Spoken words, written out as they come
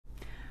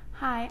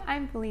Hi,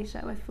 I'm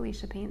Felicia with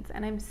Felicia Paints,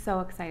 and I'm so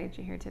excited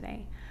you're here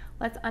today.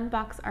 Let's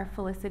unbox our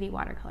Felicity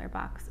watercolor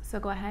box. So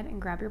go ahead and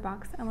grab your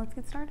box and let's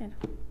get started.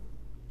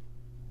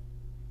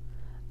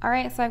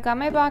 Alright, so I've got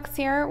my box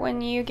here. When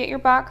you get your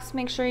box,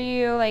 make sure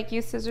you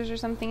use scissors or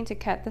something to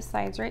cut the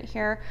sides right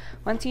here.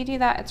 Once you do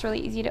that, it's really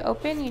easy to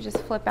open. You just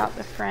flip out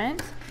the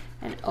front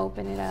and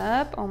open it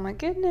up. Oh my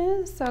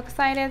goodness, so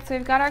excited. So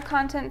we've got our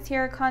contents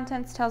here.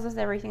 Contents tells us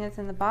everything that's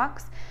in the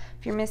box.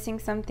 If you're missing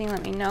something,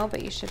 let me know,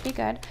 but you should be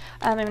good.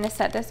 I'm going to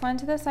set this one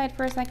to the side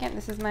for a second.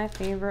 This is my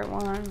favorite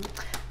one.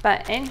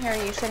 But in here,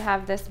 you should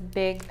have this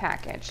big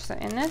package. So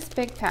in this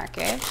big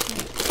package,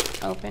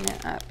 open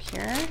it up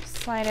here,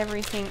 slide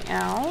everything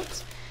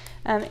out.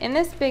 In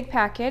this big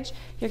package,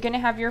 you're going to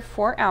have your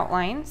 4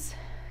 outlines.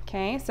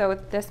 Okay, so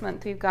this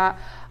month we've got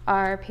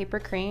our paper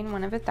crane,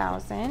 1 of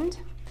 1,000.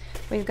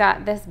 We've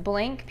got this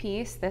blank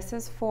piece. This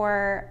is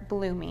for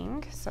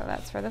blooming, so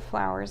that's for the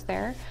flowers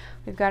there.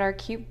 We've got our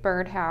cute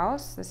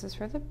birdhouse. This is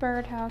for the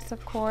birdhouse,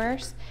 of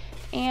course.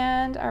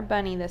 And our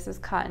bunny, this is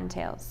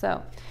cottontail.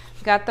 So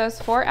we've got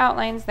those 4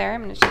 outlines there.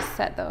 I'm going to just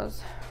set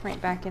those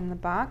right back in the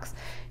box.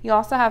 You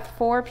also have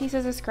 4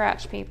 pieces of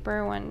scratch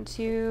paper. 1,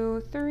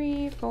 2,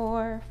 3,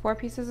 4. 4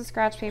 pieces of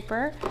scratch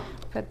paper.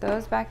 Put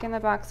those back in the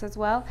box as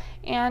well.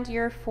 And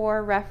your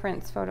 4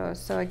 reference photos.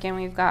 So again,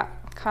 we've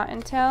got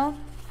cottontail.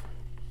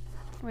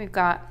 We've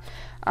got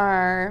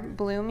our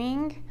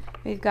blooming.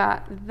 We've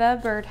got the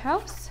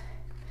birdhouse.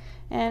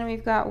 And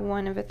we've got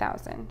 1 of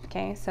 1,000.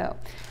 Okay, so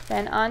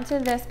then onto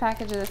this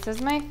package. This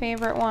is my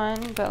favorite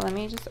one, but let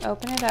me just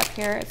open it up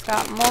here. It's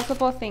got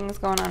multiple things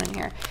going on in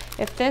here.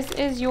 If this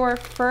is your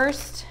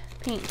first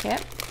paint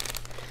kit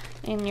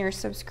in your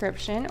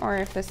subscription, or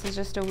if this is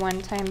just a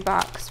one-time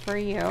box for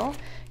you,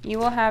 you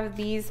will have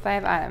these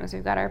 5 items.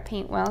 We've got our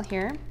paint well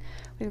here.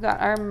 We've got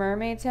our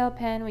mermaid tail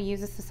pen. We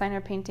use this to sign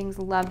our paintings.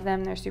 Love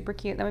them. They're super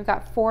cute. Then we've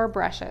got 4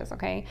 brushes,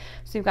 okay?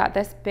 So we've got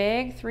this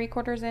big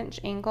 3/4 inch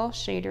angle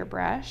shader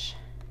brush.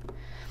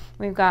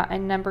 We've got a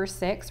number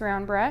 6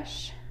 round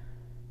brush.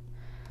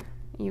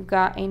 You've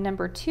got a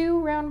number 2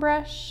 round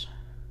brush.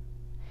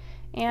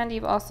 And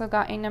you've also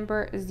got a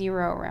number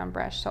 0 round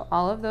brush. So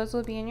all of those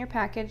will be in your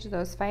package,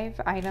 those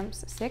 5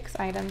 items, 6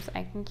 items.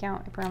 I can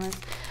count, I promise.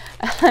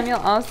 You'll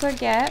also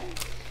get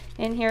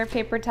in here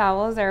paper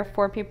towels. There are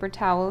 4 paper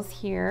towels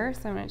here.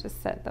 So I'm going to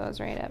just set those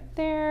right up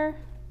there.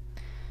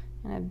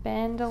 I'm going to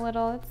bend a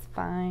little. It's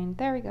fine.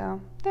 There we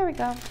go. There we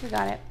go. We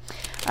got it.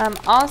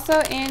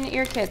 Also in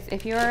your kits,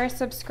 if you are a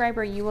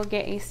subscriber, you will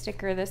get a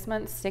sticker. This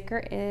month's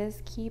sticker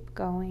is Keep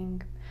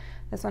Going.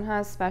 This one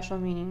has special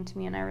meaning to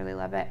me and I really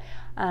love it.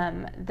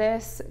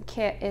 This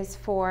kit is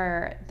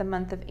for the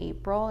month of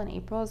April, and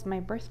April is my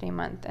birthday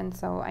month, and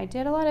so I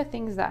did a lot of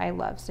things that I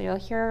love. So you'll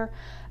hear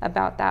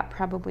about that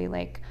probably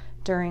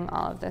during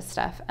all of this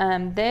stuff.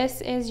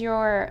 This is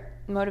your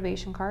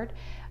motivation card.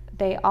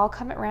 They all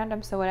come at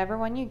random, so whatever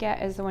one you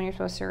get is the one you're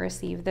supposed to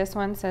receive. This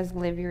one says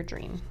live your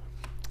dream.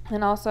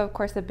 And also, of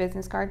course, a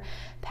business card.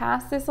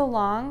 Pass this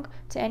along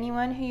to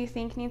anyone who you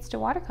think needs to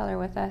watercolor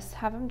with us.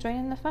 Have them join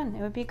in the fun.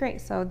 It would be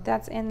great. So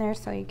that's in there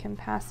so you can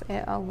pass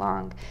it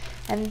along.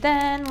 And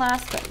then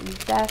last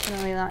but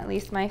definitely not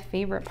least, my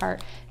favorite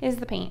part is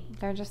the paint.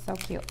 They're just so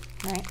cute,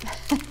 right?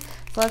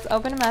 So let's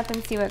open them up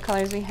and see what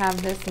colors we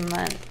have this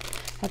month.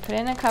 I put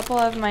in a couple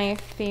of my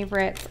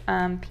favorites.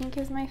 Pink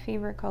is my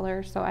favorite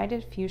color, so I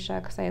did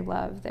fuchsia because I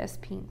love this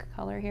pink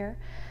color here.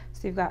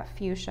 So you've got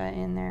fuchsia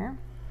in there.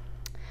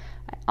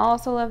 I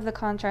also love the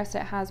contrast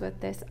it has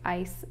with this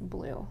ice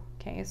blue.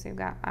 Okay, so you've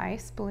got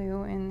ice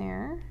blue in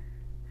there.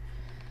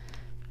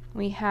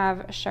 We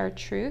have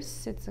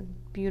chartreuse. It's a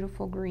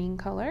beautiful green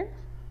color.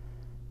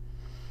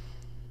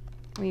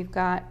 We've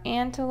got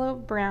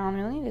antelope brown.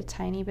 We only need a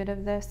tiny bit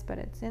of this, but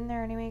it's in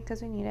there anyway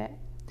because we need it.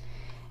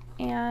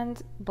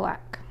 And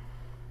black.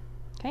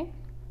 Okay,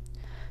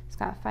 it's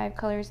got 5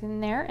 colors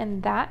in there,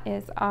 and that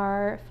is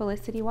our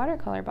Felicity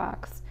watercolor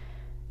box.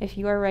 If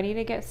you are ready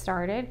to get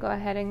started, go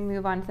ahead and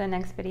move on to the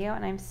next video,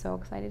 and I'm so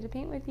excited to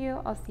paint with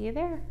you. I'll see you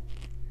there.